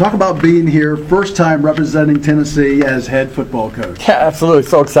Talk about being here, first time representing Tennessee as head football coach. Yeah, absolutely.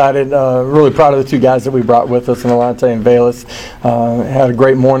 So excited. Really proud of the two guys that we brought with us, Alante and Bayless. Had a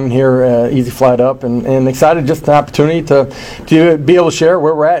great morning here, easy flight up, and excited just the opportunity to be able to share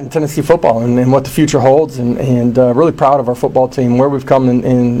where we're at in Tennessee football and what the future holds, and really proud of our football team, where we've come in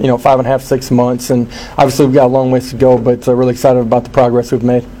 5.5, 6 months, and obviously we've got a long ways to go, but really excited about the progress we've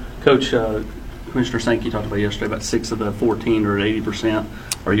made. Coach, Commissioner Sankey talked about yesterday about 6 of the 14 are at 80%.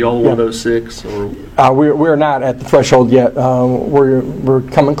 Are you all one of those 6? Or we're not at the threshold yet. We're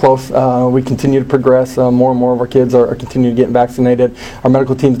coming close. We continue to progress. More and more of our kids are continuing to get vaccinated. Our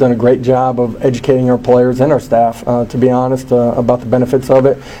medical team's done a great job of educating our players and our staff, to be honest, about the benefits of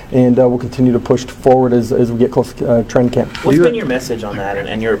it. And we'll continue to push forward as we get close to training camp. What's been your message on that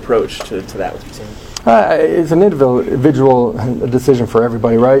and your approach to that with your team? It's an individual decision for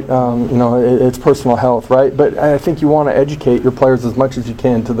everybody, right? It's personal health, right? But I think you want to educate your players as much as you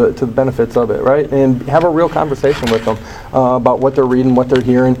can to the benefits of it, right? And have a real conversation with them about what they're reading, what they're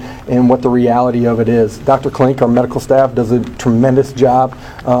hearing, and what the reality of it is. Dr. Klink, our medical staff, does a tremendous job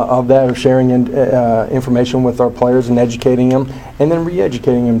of that, of sharing information with our players and educating them, and then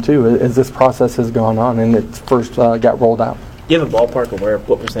re-educating them too as this process has gone on and it first got rolled out. Do you have a ballpark of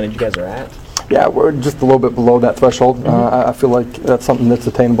what percentage you guys are at? Yeah, we're just a little bit below that threshold. I feel like that's something that's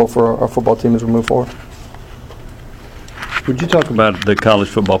attainable for our football team as we move forward. Would you talk about the college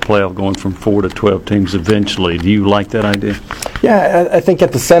football playoff going from 4 to 12 teams eventually? Do you like that idea? Yeah, I think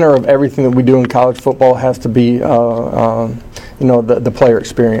at the center of everything that we do in college football has to be the player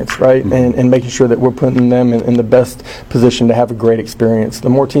experience, right? Mm-hmm. And making sure that we're putting them in the best position to have a great experience. The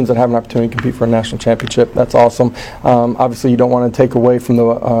more teams that have an opportunity to compete for a national championship, that's awesome. Obviously, you don't want to take away from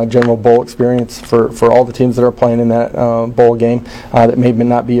the general bowl experience for all the teams that are playing in that bowl game that may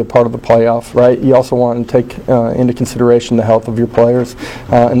not be a part of the playoff, right? You also want to take into consideration the health of your players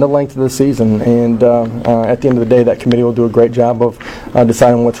and the length of the season. And at the end of the day, that committee will do a great job of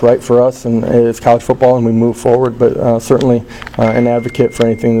deciding what's right for us and it's college football, and we move forward. But certainly an advocate for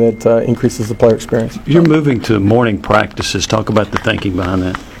anything that increases the player experience. You're moving to morning practices. Talk about the thinking behind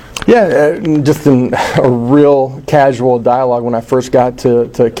that. Yeah, just in a real casual dialogue when I first got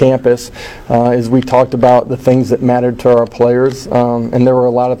to campus, is we talked about the things that mattered to our players, and there were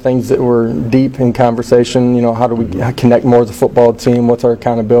a lot of things that were deep in conversation. How do we connect more as a football team? What's our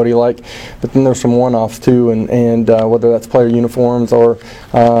accountability like? But then there's some one-offs too, and whether that's player uniforms or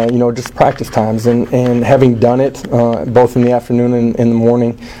just practice times. And having done it both in the afternoon and in the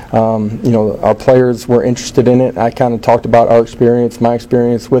morning, our players were interested in it. I kind of talked about our experience, my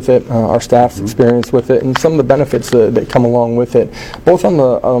experience with it. Our staff's experience with it, and some of the benefits that come along with it, both on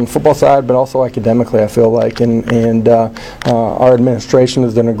the football side, but also academically, I feel like. And our administration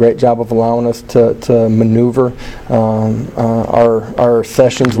has done a great job of allowing us to maneuver our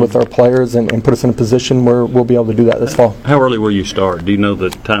sessions with our players and put us in a position where we'll be able to do that this fall. How early will you start? Do you know the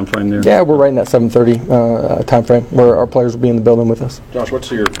time frame there? Yeah, we're right in that 7:30 time frame where our players will be in the building with us. Josh, what's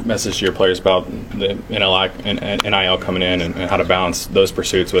your message to your players about the NIL coming in and how to balance those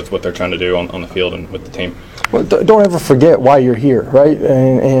pursuits with what they're trying to do on the field and with the team? Well, don't ever forget why you're here, right?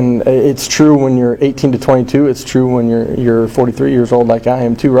 And it's true when you're 18 to 22. It's true when you're 43 years old, like I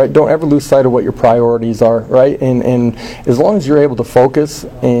am too, right? Don't ever lose sight of what your priorities are, right? And as long as you're able to focus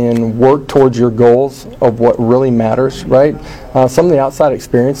and work towards your goals of what really matters, right? Some of the outside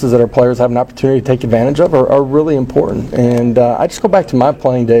experiences that our players have an opportunity to take advantage of are really important. And I just go back to my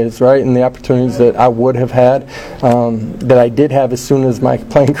playing days, right, and the opportunities that I would have had, that I did have as soon as my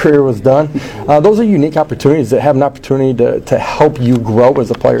playing career was done. Those are unique opportunities that have an opportunity to help you grow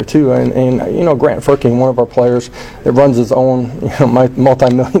as a player too. And Grant Firking, one of our players that runs his own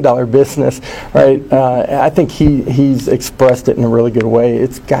multi-million-dollar business, right? I think he's expressed it in a really good way.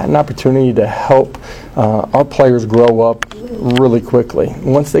 It's got an opportunity to help our players grow up really quickly.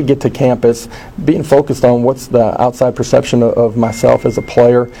 Once they get to campus, being focused on what's the outside perception of myself as a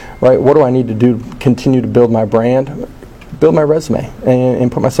player, right? What do I need to do to continue to build my brand, build my resume,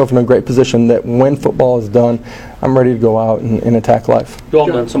 and put myself in a great position that when football is done, I'm ready to go out and attack life. You all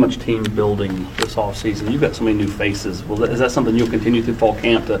done so much team building this offseason. You've got so many new faces. Is that something you'll continue through fall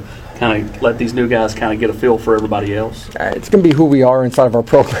camp to kind of let these new guys kind of get a feel for everybody else? It's going to be who we are inside of our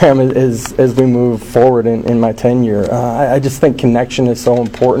program as we move forward in my tenure. I just think connection is so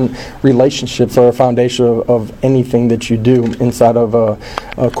important. Relationships are a foundation of anything that you do inside of a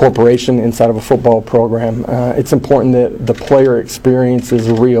corporation, inside of a football program. It's important that the player experience is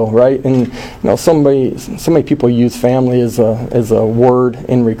real, right? And so many people use family as a word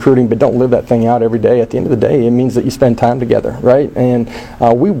in recruiting, but don't live that thing out every day. At the end of the day, it means that you spend time together, right? And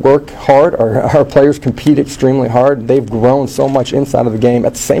we work hard. Our players compete extremely hard. They've grown so much inside of the game.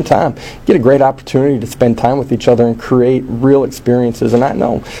 At the same time, get a great opportunity to spend time with each other and create real experiences. And I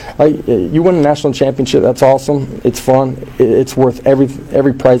know, you win a national championship, that's awesome. It's fun. It's worth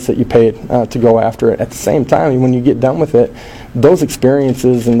every price that you paid to go after it. At the same time, when you get done with it, those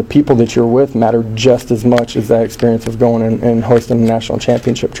experiences and the people that you're with matter just as much as that experience of going and hosting a national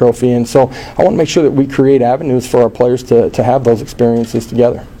championship trophy. And so I want to make sure that we create avenues for our players to have those experiences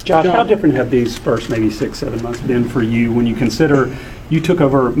together. Josh, how different have these first maybe 6-7 months been for you when you consider you took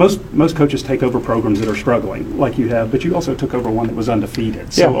over, most coaches take over programs that are struggling like you have, but you also took over one that was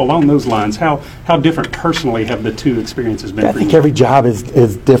undefeated. So along those lines, how different personally have the two experiences been for you? I think every job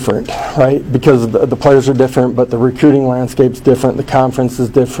is different, right? Because the players are different, but the recruiting landscape's different, the conference is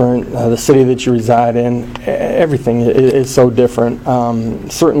different, the city that you reside in, everything is so different.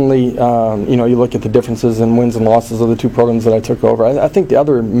 Certainly, you look at the differences in wins and losses of the two programs that I took over. I think the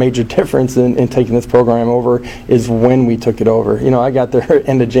other major difference in taking this program over is when we took it over. I got there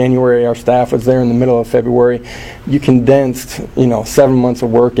end of January. Our staff was there in the middle of February. You condensed, 7 months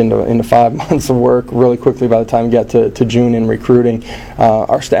of work into 5 months of work really quickly by the time we got to June in recruiting.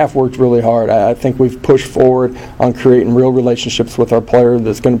 Our staff worked really hard. I think we've pushed forward on creating real relationships with our players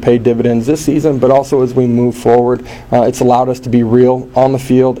that's going to pay dividends this season, but also as we move forward. It's allowed us to be real on the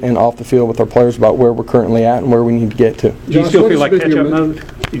field and off the field with our players about where we're currently at and where we need to get to. Do you still feel like catch-up mode?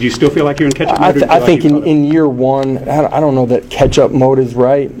 Do you still feel like you're in catch-up mode? I think in year one, I don't know that catch-up mode is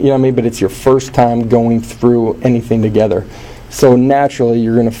right, but it's your first time going through anything together. So naturally,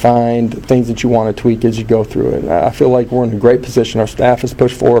 you're going to find things that you want to tweak as you go through it. I feel like we're in a great position. Our staff has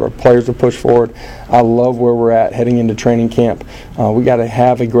pushed forward. Our players have pushed forward. I love where we're at heading into training camp. We got to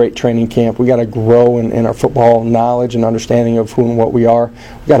have a great training camp. We got to grow in our football knowledge and understanding of who and what we are.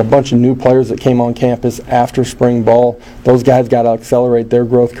 We got a bunch of new players that came on campus after spring ball. Those guys got to accelerate their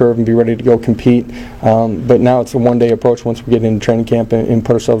growth curve and be ready to go compete. But now it's a one-day approach once we get into training camp and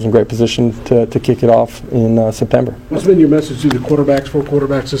put ourselves in great position to kick it off in September. What's been your message to the quarterbacks, for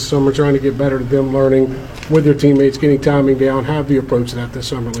quarterbacks this summer, trying to get better to them, learning with their teammates, getting timing down? How have you approached that this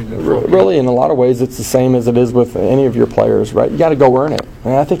summer? Really, in a lot of ways, it's the same as it is with any of your players, right? You got to go earn it.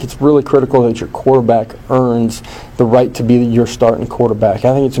 And I think it's really critical that your quarterback earns the right to be your starting quarterback.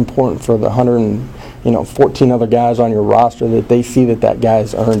 I think it's important for the 114 other guys on your roster that they see that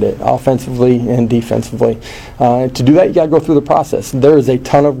guy's earned it, offensively and defensively. To do that, you got to go through the process. There is a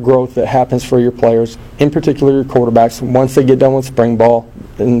ton of growth that happens for your players, in particular your quarterbacks, once they get done with spring ball,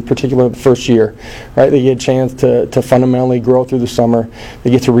 in particular the first year, right? They get a chance to fundamentally grow through the summer.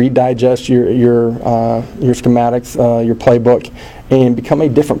 They get to redigest your schematics, your playbook, and become a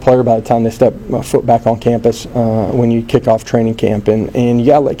different player by the time they step foot back on campus when you kick off training camp. And you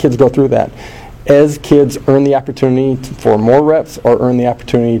got to let kids go through that. As kids earn the opportunity for more reps or earn the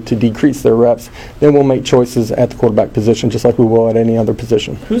opportunity to decrease their reps, then we'll make choices at the quarterback position just like we will at any other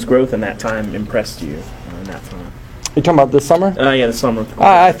position. Whose growth in that time impressed you in that front? You talking about this summer? Yeah, this summer.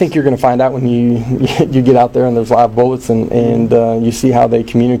 I think you're going to find out when you get out there and there's live bullets and you see how they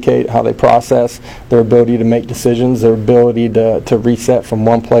communicate, how they process, their ability to make decisions, their ability to reset from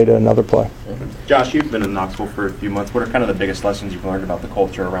one play to another play. Josh, you've been in Knoxville for a few months. What are kind of the biggest lessons you've learned about the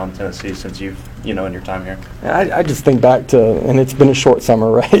culture around Tennessee since you've, in your time here? I just think back to, and it's been a short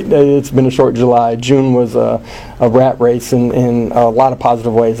summer, right? It's been a short July. June was a rat race in a lot of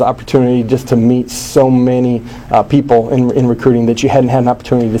positive ways. The opportunity just to meet so many people in recruiting that you hadn't had an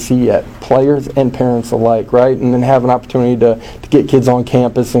opportunity to see yet, players and parents alike, right? And then have an opportunity to get kids on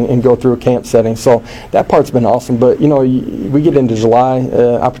campus and go through a camp setting. So that part's been awesome. But, we get into July,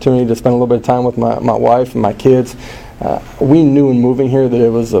 opportunity to spend a little bit of time with my wife and my kids. We knew in moving here that it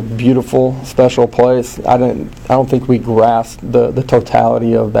was a beautiful, special place. I don't think we grasped the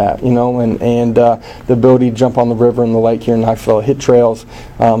totality of that, and the ability to jump on the river and the lake here in Knoxville, hit trails.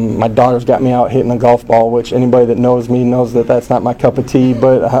 My daughter's got me out hitting a golf ball, which anybody that knows me knows that that's not my cup of tea,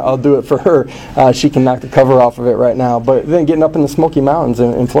 but I'll do it for her. She can knock the cover off of it right now. But then getting up in the Smoky Mountains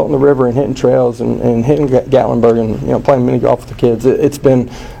and floating the river and hitting trails and hitting Gatlinburg and playing mini golf with the kids. It's been,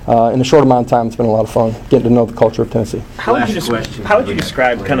 in a short amount of time, it's been a lot of fun getting to know the culture of Tennessee. How would you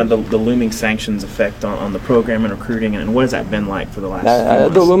describe kind of the looming sanctions effect on the program and recruiting, and what has that been like for the last few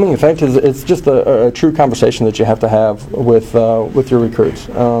months? The looming effect is it's just a true conversation that you have to have with your recruits.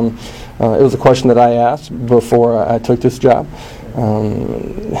 It was a question that I asked before I took this job,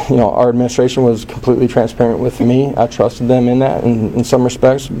 Our administration was completely transparent with me. I trusted them in that in some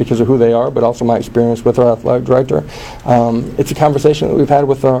respects because of who they are, but also my experience with our athletic director. It's a conversation that we've had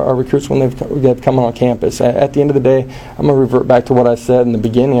with our recruits when they've come on campus. At the end of the day, I'm going to revert back to what I said in the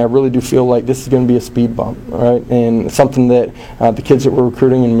beginning. I really do feel like this is going to be a speed bump, right? And something that the kids that we're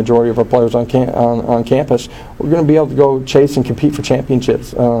recruiting and the majority of our players on campus, we're going to be able to go chase and compete for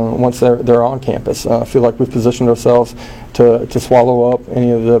championships once they're on campus. I feel like we've positioned ourselves to swallow up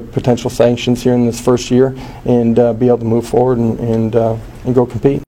any of the potential sanctions here in this first year and be able to move forward and go compete.